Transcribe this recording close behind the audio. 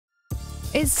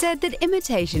It's said that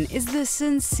imitation is the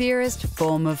sincerest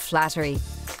form of flattery.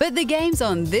 But the games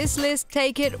on this list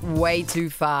take it way too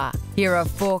far. Here are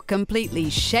 4 completely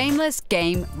shameless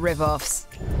game rip-offs.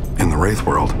 In the Wraith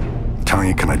world,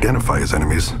 Tanya can identify his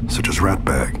enemies, such as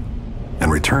Ratbag,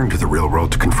 and return to the real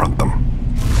world to confront them.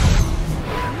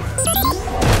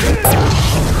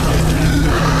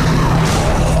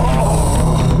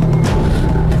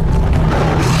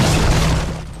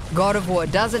 God of War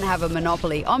doesn't have a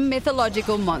monopoly on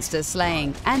mythological monster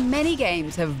slaying, and many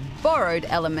games have borrowed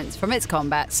elements from its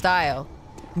combat style.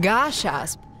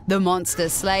 Garshasp, the monster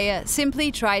slayer,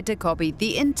 simply tried to copy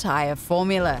the entire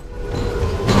formula.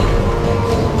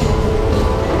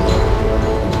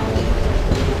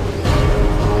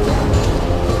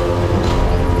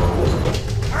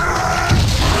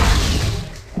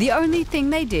 The only thing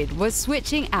they did was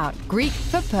switching out Greek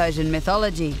for Persian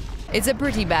mythology. It's a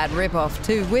pretty bad rip-off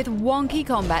too, with wonky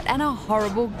combat and a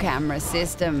horrible camera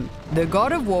system. The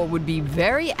God of War would be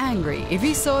very angry if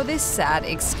he saw this sad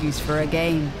excuse for a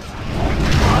game.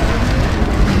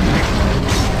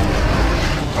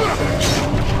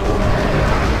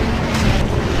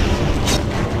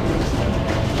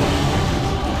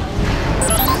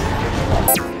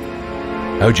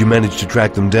 How'd you manage to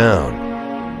track them down?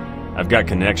 I've got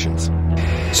connections.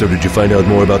 So did you find out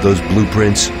more about those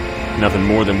blueprints? Nothing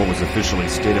more than what was officially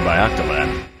stated by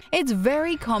Octolab. It's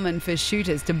very common for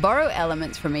shooters to borrow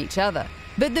elements from each other,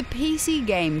 but the PC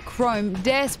game Chrome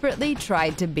desperately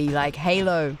tried to be like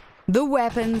Halo. The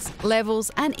weapons,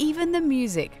 levels, and even the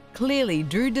music clearly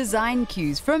drew design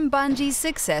cues from Bungie's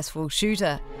successful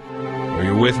shooter. Are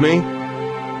you with me?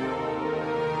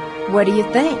 What do you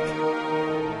think?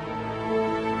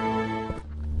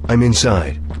 I'm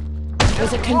inside.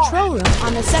 There's a control room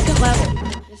on the 2nd level.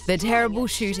 The terrible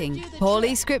shooting,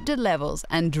 poorly scripted levels,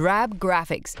 and drab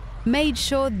graphics made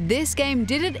sure this game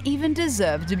didn't even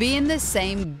deserve to be in the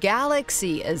same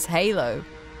galaxy as Halo.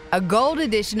 A gold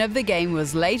edition of the game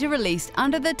was later released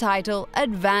under the title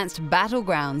Advanced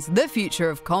Battlegrounds: The Future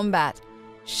of Combat,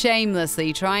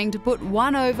 shamelessly trying to put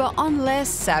one over on less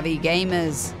savvy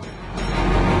gamers.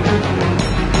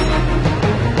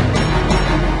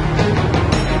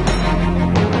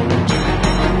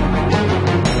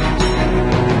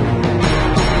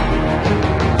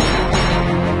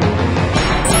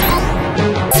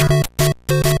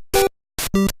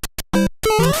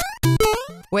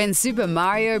 When Super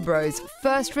Mario Bros.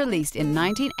 First released in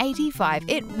 1985,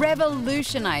 it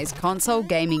revolutionized console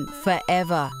gaming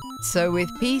forever. So with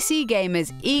PC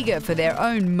gamers eager for their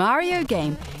own Mario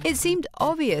game, it seemed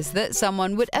obvious that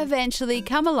someone would eventually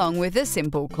come along with a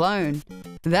simple clone.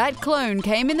 That clone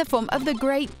came in the form of the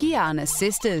great Garshasp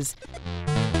sisters.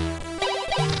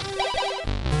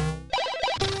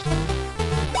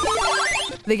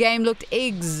 The game looked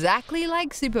exactly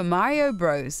like Super Mario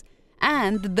Bros.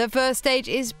 And the first stage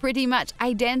is pretty much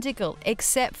identical,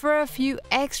 except for a few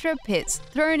extra pits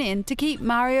thrown in to keep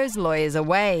Mario's lawyers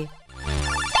away.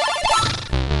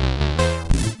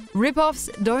 Rip-offs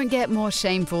don't get more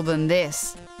shameful than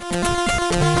this.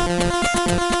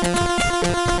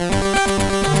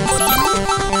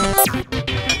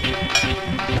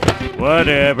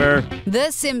 Whatever. The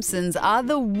Simpsons are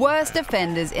the worst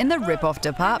offenders in the rip-off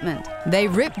department. They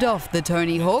ripped off the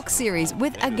Tony Hawk series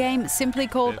with a game simply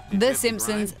called The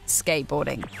Simpsons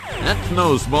Skateboarding. That's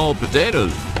no small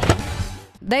potatoes.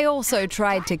 They also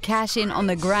tried to cash in on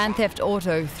the Grand Theft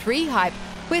Auto 3 hype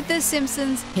with The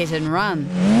Simpsons Hit and Run.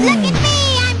 Look at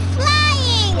me, I'm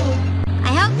flying!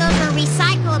 I hope those are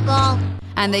recyclable.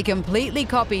 And they completely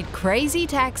copied Crazy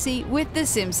Taxi with The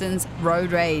Simpsons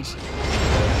Road Rage.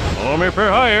 Homer for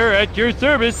hire at your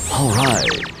service. All right,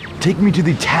 take me to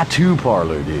the tattoo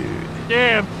parlor, dude.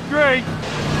 Damn straight.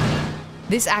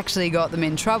 This actually got them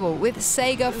in trouble, with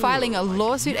Sega filing a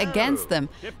lawsuit against them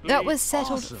that was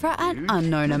settled for an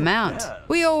unknown amount.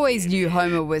 We always knew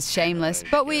Homer was shameless,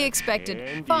 but we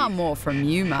expected far more from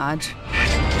you, Marge.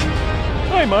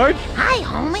 Hi, Marge. Hi,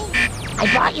 homie.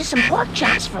 I brought you some pork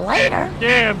chops for later.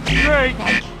 Damn straight.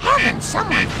 Thank heaven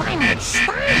someone finally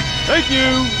stopped. Thank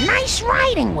you. Nice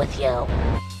riding with you.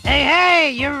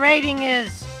 Hey, your rating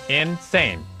is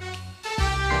insane.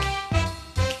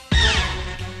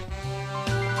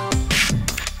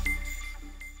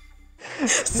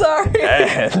 Sorry.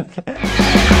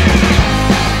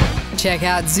 Check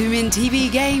out Zoomin TV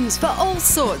Games for all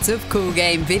sorts of cool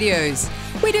game videos.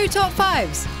 We do top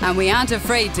 5s, and we aren't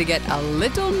afraid to get a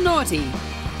little naughty.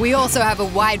 We also have a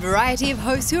wide variety of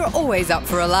hosts who are always up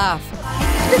for a laugh.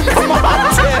 Come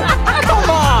on, Tim! Come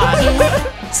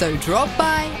on! So drop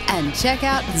by and check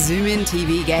out Zoomin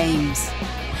TV Games.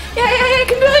 Yeah, I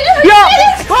can do it! Yeah!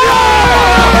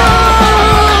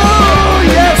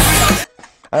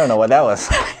 I don't know what that was.